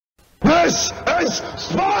This is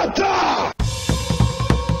Sparta!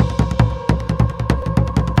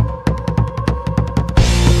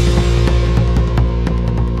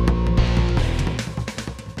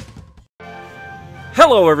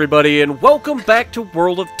 Hello everybody and welcome back to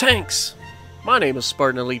World of Tanks. My name is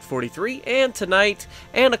Spartan Elite 43, and tonight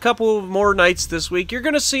and a couple of more nights this week you're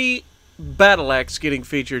going to see Battleaxe getting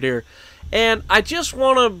featured here. And I just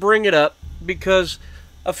want to bring it up because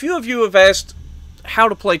a few of you have asked how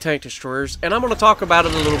to play tank destroyers, and I'm going to talk about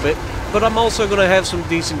it a little bit, but I'm also going to have some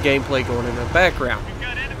decent gameplay going in the background.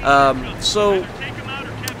 So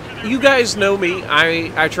you guys know me.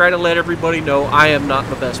 I try to let everybody know I am not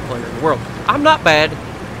the best player in the world. I'm not bad,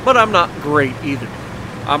 but I'm not great either.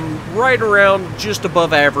 I'm right around just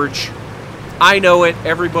above average. I know it.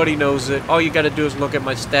 Everybody knows it. All you got to do is look at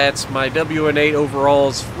my stats. My WN8 overall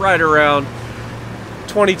is right around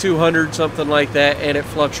 2,200, something like that, and it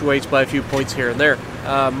fluctuates by a few points here and there.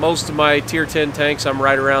 Most of my tier 10 tanks, I'm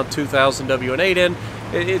right around 2,000 WN8 in.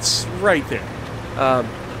 It's right there.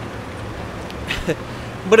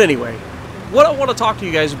 But anyway, what I want to talk to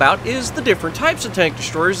you guys about is the different types of tank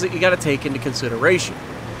destroyers that you got to take into consideration.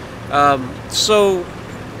 So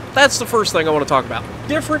that's the first thing I want to talk about.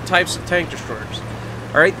 Different types of tank destroyers.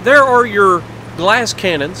 Alright, there are your glass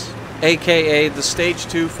cannons, aka the Stage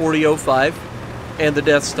 2 4005, and the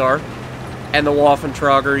Death Star, and the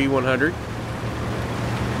Waffentrager E100.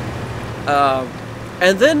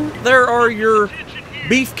 And then there are your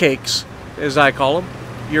beefcakes, as I call them.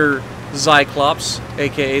 Your Cyclops,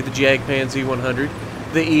 aka the Jagdpan Z100,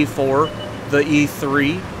 the E4, the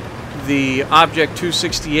E3, the Object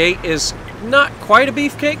 268 is not quite a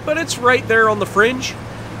beefcake, but it's right there on the fringe.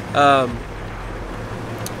 I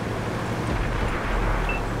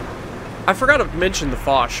forgot to mention the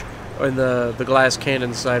Foch in the glass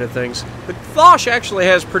cannon side of things. The Foch actually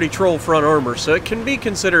has pretty troll front armor, so it can be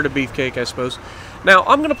considered a beefcake, I suppose. Now,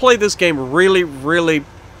 I'm going to play this game really, really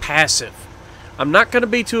passive. I'm not going to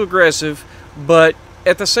be too aggressive, but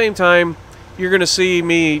at the same time, you're going to see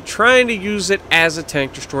me trying to use it as a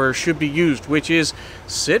tank destroyer should be used, which is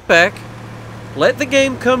sit back, let the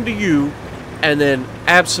game come to you, and then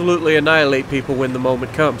absolutely annihilate people when the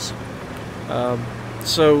moment comes.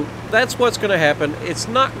 So that's what's going to happen. It's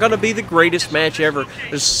not going to be the greatest match ever.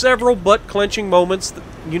 There's several butt-clenching moments. That,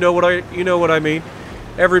 you know what I mean.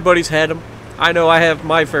 Everybody's had them. I know I have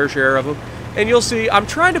my fair share of them. And you'll see, I'm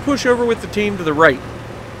trying to push over with the team to the right.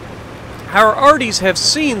 Our Arties have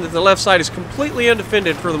seen that the left side is completely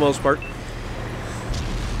undefended for the most part.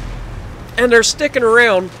 And they're sticking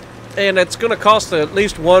around, and it's going to cost at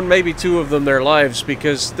least one, maybe two of them their lives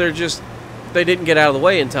because they didn't get out of the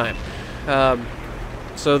way in time.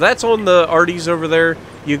 So that's on the Arties over there.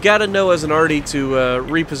 You got to know as an Artie to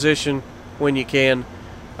reposition when you can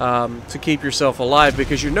to keep yourself alive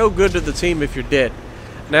because you're no good to the team if you're dead.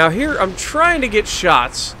 Now here, I'm trying to get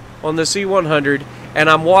shots on the C100, and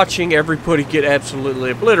I'm watching everybody get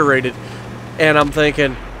absolutely obliterated, and I'm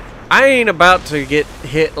thinking, I ain't about to get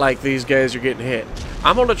hit like these guys are getting hit.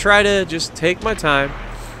 I'm going to try to just take my time,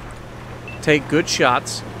 take good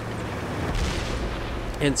shots,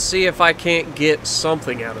 and see if I can't get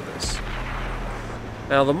something out of this.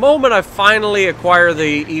 Now, the moment I finally acquire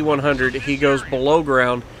the E100, he goes below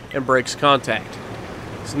ground and breaks contact.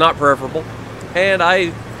 It's not preferable. And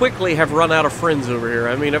I quickly have run out of friends over here.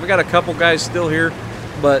 I mean, I've got a couple guys still here,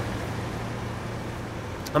 but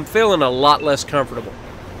I'm feeling a lot less comfortable.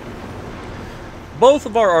 Both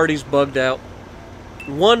of our Arties bugged out.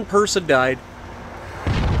 One person died.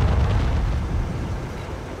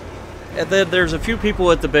 And then there's a few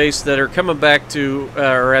people at the base that are coming back to,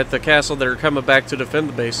 or at the castle that are coming back to defend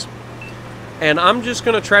the base. And I'm just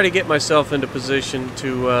going to try to get myself into position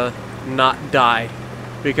to not die,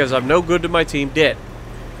 because I'm no good to my team dead.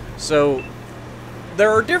 So,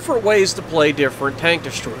 there are different ways to play different tank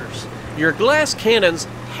destroyers. Your glass cannons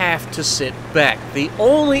have to sit back. The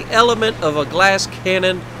only element of a glass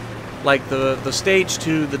cannon, like the Stage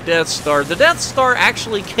 2, the Death Star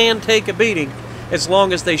actually can take a beating as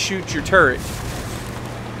long as they shoot your turret.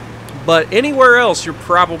 But anywhere else, you're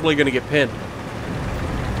probably going to get pinned.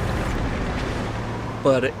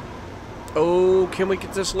 But oh, can we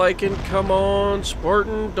get this Lycan? Come on,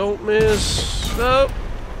 Spartan, don't miss. Oh.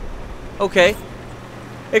 Okay.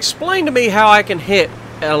 Explain to me how I can hit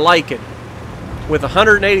a Lycan with a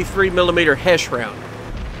 183mm Hesh round.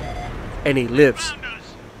 And he lives.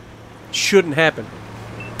 Shouldn't happen.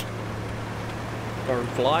 Darn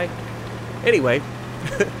fly. Anyway.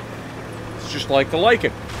 It's just like the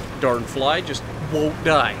Lycan. Darn fly just won't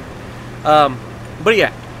die. But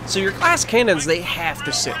yeah. So your glass cannons, they have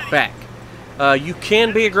to sit back. You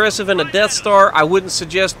can be aggressive in a Death Star. I wouldn't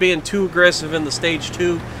suggest being too aggressive in the Stage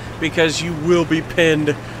 2 because you will be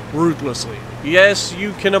pinned ruthlessly. Yes,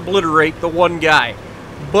 you can obliterate the one guy,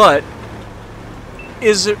 but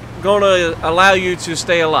is it going to allow you to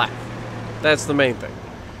stay alive? That's the main thing.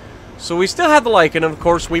 So we still have the Lycan, and of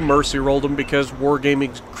course we mercy rolled them because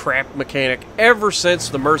Wargaming's crap mechanic. Ever since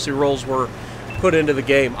the mercy rolls were put into the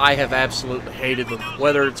game, I have absolutely hated them.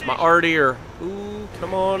 Whether it's my Arty or... Ooh,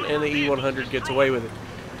 come on, and the E100 gets away with it.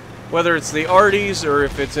 Whether it's the Arties or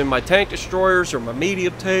if it's in my tank destroyers or my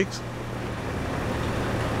medium tanks.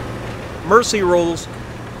 Mercy rolls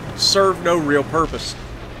serve no real purpose.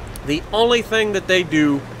 The only thing that they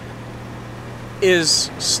do is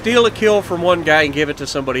steal a kill from one guy and give it to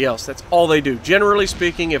somebody else. That's all they do. Generally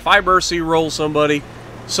speaking, if I mercy roll somebody,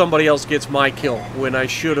 somebody else gets my kill when I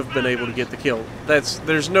should have been able to get the kill.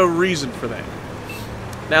 There's no reason for that.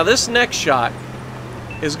 Now this next shot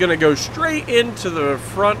is going to go straight into the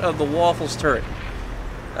front of the Waffles turret.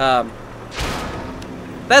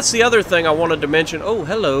 That's the other thing I wanted to mention. Oh,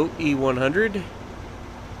 hello, E100.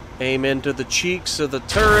 Aim into the cheeks of the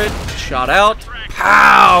turret. Shot out.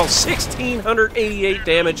 Pow! 1,688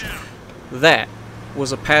 damage. That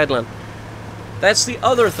was a Padlin. That's the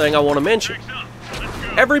other thing I want to mention.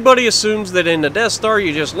 Everybody assumes that in the Death Star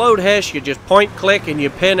you just load Hesh, you just point click, and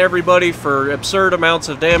you pin everybody for absurd amounts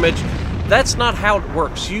of damage. That's not how it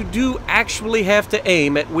works. You do actually have to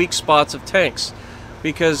aim at weak spots of tanks,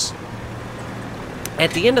 because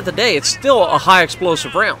at the end of the day, it's still a high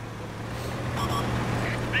explosive round.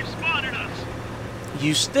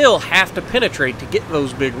 You still have to penetrate to get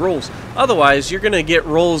those big rolls. Otherwise, you're going to get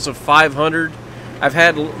rolls of 500. I've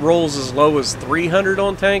had rolls as low as 300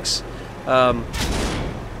 on tanks. But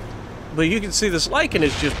you can see this Lycan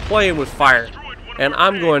is just playing with fire. And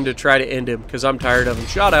I'm going to try to end him because I'm tired of him.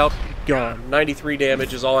 Shot out, gone. 93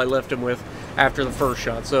 damage is all I left him with after the first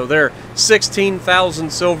shot. So there,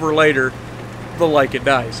 16,000 silver later, the Lycan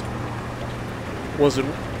dies. Was it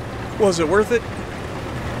worth it?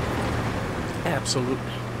 Absolutely.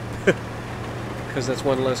 Because that's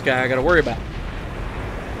one less guy I got to worry about.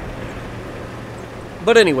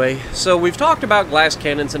 But anyway, so we've talked about glass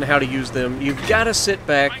cannons and how to use them. You've got to sit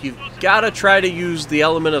back. You've got to try to use the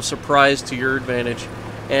element of surprise to your advantage.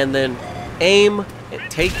 And then aim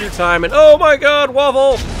and take your time. And oh my god,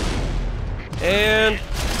 Waffle! And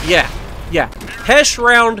yeah. Hesh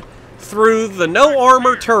round through the no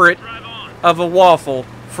armor turret of a Waffle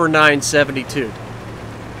for 972.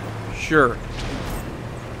 Sure.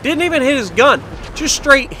 Didn't even hit his gun. Just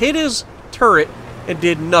straight hit his turret and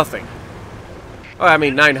did nothing. I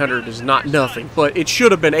mean, 900 is not nothing, but it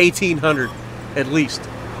should have been 1,800 at least.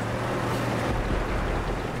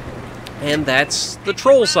 And that's the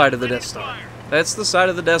troll side of the Death Star. That's the side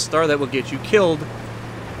of the Death Star that will get you killed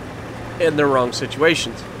in the wrong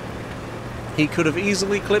situations. He could have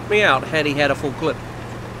easily clipped me out had he had a full clip.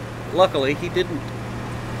 Luckily, he didn't.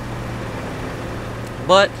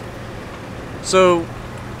 But, so,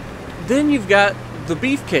 then you've got the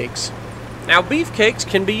beefcakes. Now, beefcakes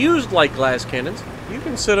can be used like glass cannons. You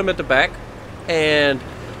can sit them at the back and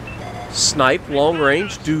snipe, long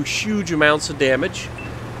range, do huge amounts of damage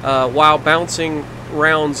while bouncing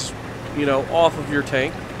rounds, you know, off of your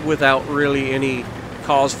tank without really any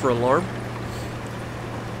cause for alarm.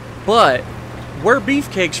 But where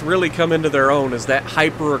beefcakes really come into their own is that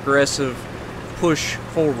hyper-aggressive push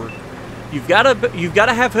forward. You've got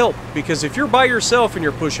to have help, because if you're by yourself and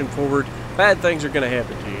you're pushing forward, bad things are going to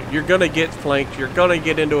happen to you. You're going to get flanked, you're going to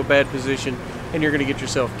get into a bad position, and you're going to get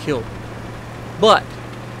yourself killed. But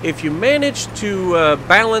if you manage to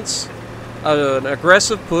balance an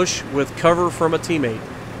aggressive push with cover from a teammate,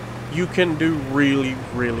 you can do really,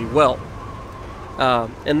 really well.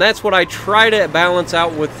 And that's what I try to balance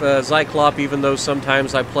out with Zyklop, even though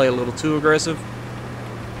sometimes I play a little too aggressive.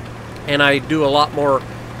 And I do a lot more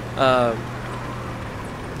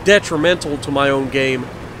detrimental to my own game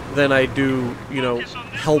than I do, you know,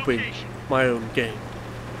 helping my own game.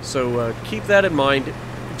 So keep that in mind.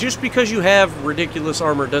 Just because you have ridiculous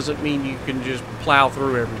armor doesn't mean you can just plow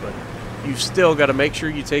through everybody. You've still got to make sure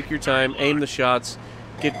you take your time, aim the shots,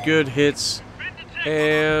 get good hits,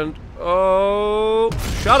 and oh,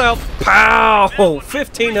 shot out. Pow!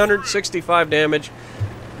 1,565 damage.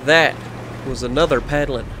 That was another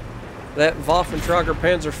Padlin. That Waffentrager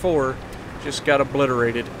Panzer IV just got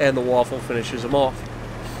obliterated, and the Waffle finishes him off.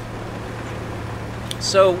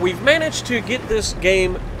 So we've managed to get this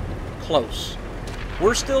game close.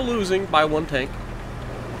 We're still losing by one tank.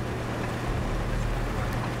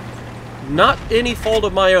 Not any fault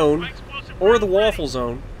of my own or the Waffle's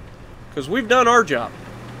own, because we've done our job.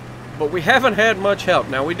 But we haven't had much help.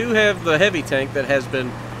 Now, we do have the heavy tank that has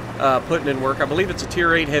been putting in work. I believe it's a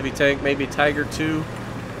Tier 8 heavy tank, maybe Tiger 2,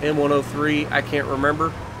 M103, I can't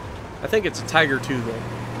remember. I think it's a Tiger 2, though.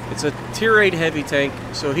 It's a Tier 8 heavy tank,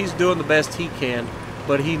 so he's doing the best he can,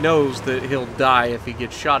 but he knows that he'll die if he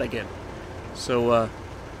gets shot again. So,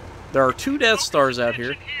 there are 2 Death Stars out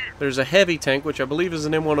here. There's a heavy tank, which I believe is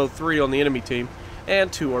an M103 on the enemy team,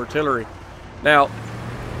 and 2 artillery. Now,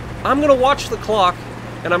 I'm going to watch the clock,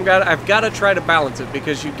 and I've got to try to balance it,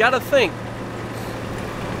 because you've got to think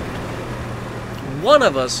one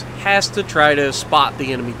of us has to try to spot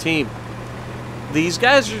the enemy team. These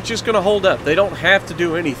guys are just going to hold up. They don't have to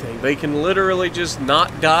do anything. They can literally just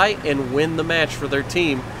not die and win the match for their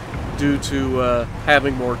team due to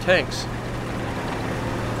having more tanks.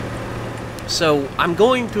 So I'm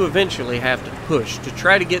going to eventually have to push to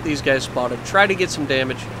try to get these guys spotted, try to get some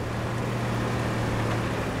damage,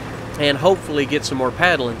 and hopefully get some more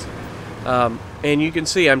paddlings. And you can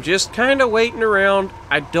see I'm just kind of waiting around.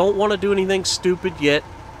 I don't want to do anything stupid yet.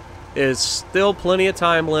 There's still plenty of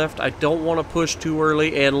time left. I don't want to push too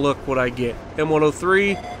early, and look what I get.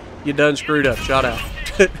 M103, you done screwed up. Shot out.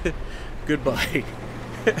 Goodbye.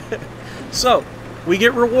 So, we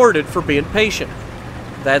get rewarded for being patient.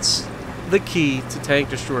 That's the key to tank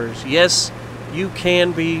destroyers. Yes, you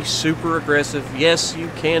can be super aggressive. Yes, you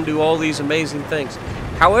can do all these amazing things.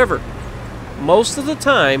 However, most of the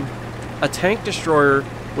time, a tank destroyer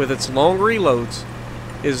with its long reloads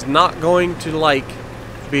is not going to like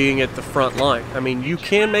being at the front line. I mean, you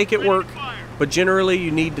can make it work, but generally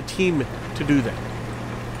you need the team to do that.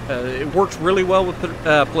 It works really well with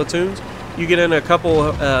platoons. You get in a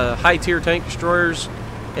couple high-tier tank destroyers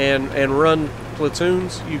and run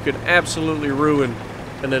platoons, you can absolutely ruin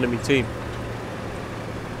an enemy team.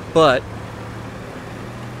 But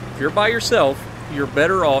if you're by yourself, you're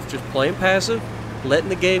better off just playing passive, letting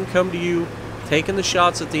the game come to you, taking the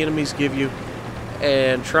shots that the enemies give you,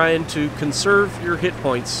 and trying to conserve your hit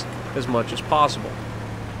points as much as possible.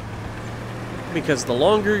 Because the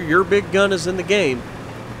longer your big gun is in the game,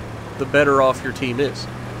 the better off your team is.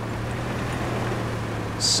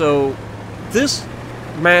 So this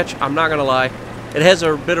match, I'm not gonna lie, it has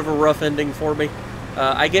a bit of a rough ending for me.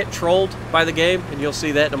 I get trolled by the game, and you'll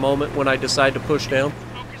see that in a moment when I decide to push down.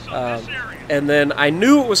 And then I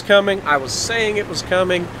knew it was coming. I was saying it was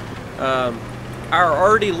coming. I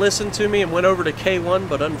already listened to me and went over to K1,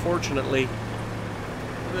 but unfortunately,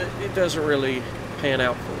 it doesn't really pan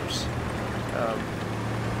out for us.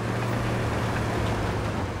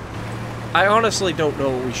 I honestly don't know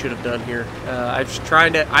what we should have done here. I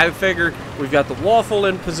figured we've got the Waffle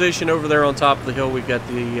in position over there on top of the hill. We've got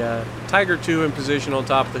the Tiger 2 in position on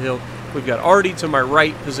top of the hill. We've got Artie to my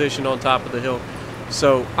right position on top of the hill.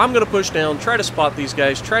 So I'm going to push down, try to spot these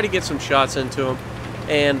guys, try to get some shots into them,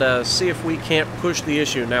 and see if we can't push the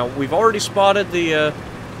issue. Now, we've already spotted the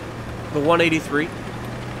 183,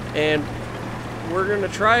 and we're going to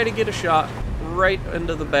try to get a shot right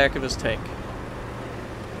into the back of his tank.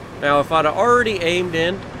 Now, if I'd already aimed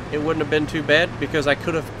in, it wouldn't have been too bad, because I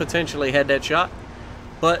could have potentially had that shot.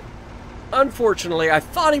 But, unfortunately, I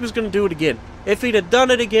thought he was going to do it again. If he'd have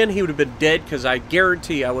done it again, he would have been dead, because I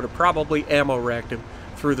guarantee I would have probably ammo racked him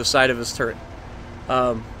through the side of his turret.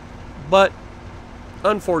 But,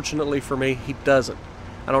 unfortunately for me, he doesn't.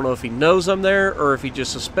 I don't know if he knows I'm there, or if he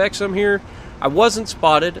just suspects I'm here. I wasn't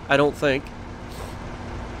spotted, I don't think.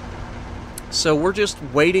 So we're just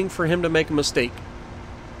waiting for him to make a mistake.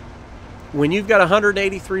 When you've got a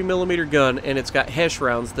 183mm gun and it's got HESH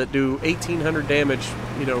rounds that do 1800 damage,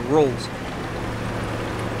 you know, rolls,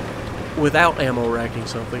 without ammo racking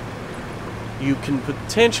something, you can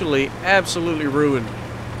potentially absolutely ruin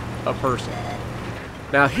a person.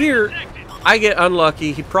 Now here, I get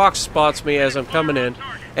unlucky. He proc spots me as I'm coming in,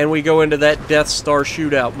 and we go into that Death Star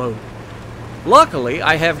shootout mode. Luckily,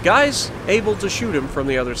 I have guys able to shoot him from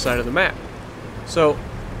the other side of the map. So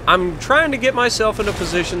I'm trying to get myself in a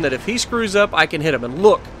position that if he screws up, I can hit him. And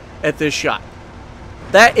look at this shot.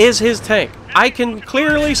 That is his tank. I can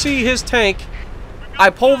clearly see his tank. I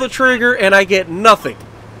pull the trigger and I get nothing.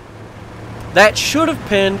 That should have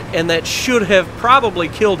pinned, and that should have probably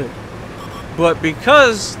killed him. But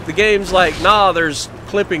because the game's like, nah, there's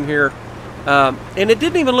clipping here, and it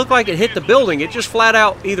didn't even look like it hit the building. It just flat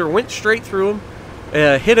out either went straight through him,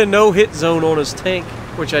 hit a no-hit zone on his tank,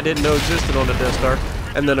 which I didn't know existed on the Death Star.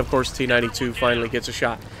 And then, of course, T-92 finally gets a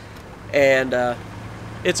shot. And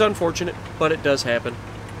it's unfortunate, but it does happen.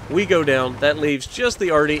 We go down. That leaves just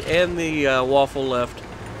the Artie and the Waffle left.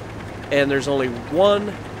 And there's only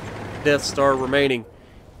one Death Star remaining.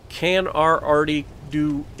 Can our Artie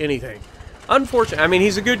do anything? Unfortunately, I mean,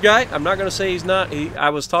 he's a good guy. I'm not going to say he's not. I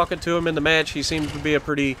was talking to him in the match. He seems to be a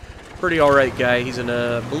pretty alright guy. He's in,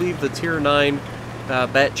 I believe, the Tier 9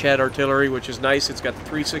 Battleaxe artillery, which is nice. It's got the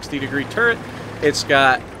 360-degree turret. It's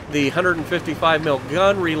got the 155 mil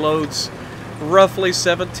gun, reloads roughly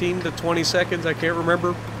 17 to 20 seconds, I can't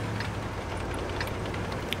remember.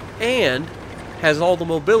 And has all the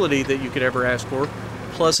mobility that you could ever ask for.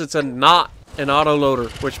 Plus, it's not an auto loader,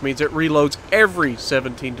 which means it reloads every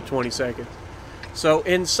 17 to 20 seconds. So,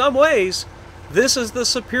 in some ways, this is the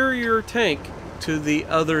superior tank to the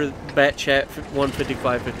other Battleaxe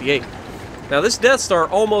 155-58. Now, this Death Star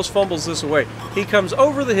almost fumbles this away. He comes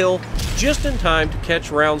over the hill just in time to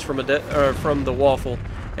catch rounds from the Waffle,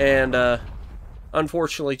 and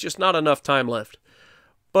unfortunately, just not enough time left.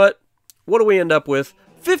 But what do we end up with?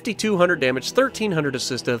 5,200 damage, 1,300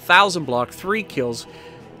 assisted, 1,000 block, 3 kills.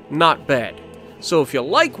 Not bad. So if you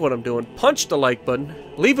like what I'm doing, punch the like button,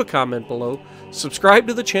 leave a comment below, subscribe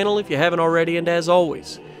to the channel if you haven't already, and as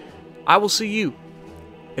always, I will see you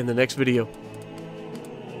in the next video.